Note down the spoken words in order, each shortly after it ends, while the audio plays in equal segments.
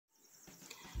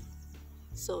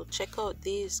So check out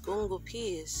these Gungo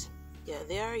peas. Yeah,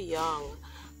 they are young,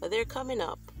 but they're coming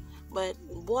up. But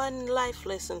one life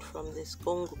lesson from this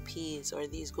Gungo peas or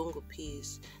these Gungo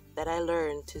peas that I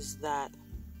learned is that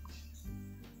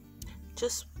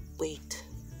just wait,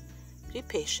 be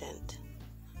patient,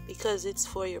 because it's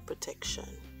for your protection.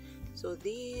 So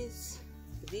these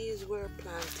were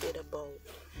planted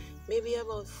maybe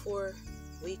about 4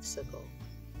 weeks ago,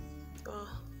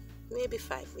 maybe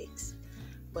 5 weeks.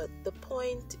 But the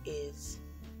point is,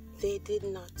 they did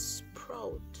not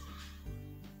sprout.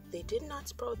 They did not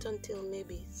sprout until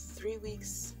maybe 3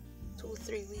 weeks,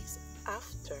 2-3 weeks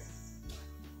after.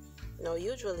 Now,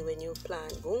 usually when you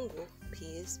plant Gungo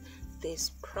peas, they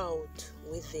sprout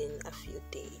within a few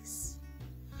days.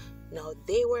 Now,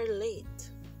 they were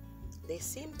late. They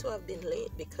seem to have been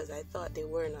late because I thought they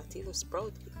were not even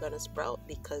gonna sprout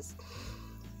because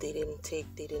they didn't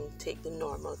take the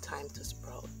normal time to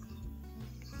sprout.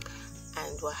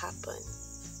 And what happened?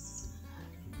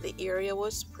 The area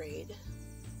was sprayed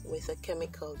with a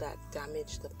chemical that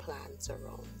damaged the plants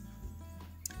around.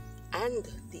 And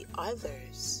the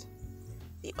others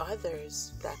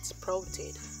that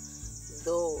sprouted,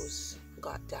 those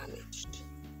got damaged.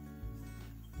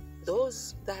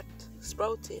 Those that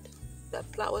sprouted, that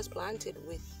was planted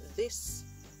with this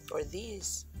or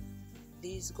these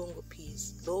Gungo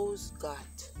peas, those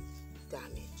got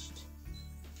damaged.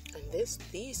 And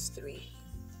these three,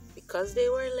 because they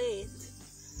were late,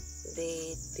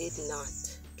 they did not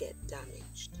get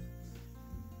damaged.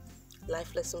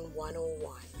 Life lesson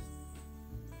 101: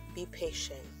 be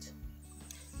patient.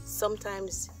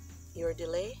 Sometimes your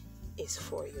delay is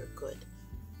for your good.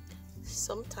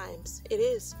 Sometimes it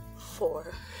is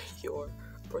for your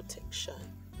protection.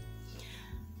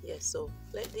 Yes, so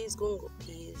let these Gungo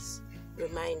peas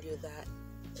remind you that,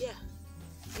 yeah,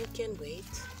 you can wait.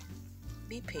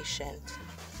 Be patient.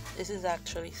 This is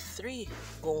actually 3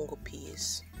 Gungo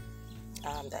peas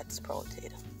that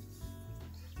sprouted.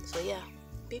 So yeah,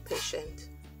 be patient.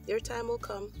 Your time will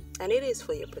come, and it is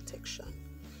for your protection.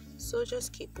 So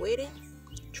just keep waiting,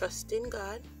 trust in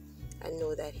God, and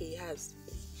know that He has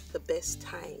the best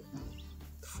time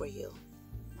for you.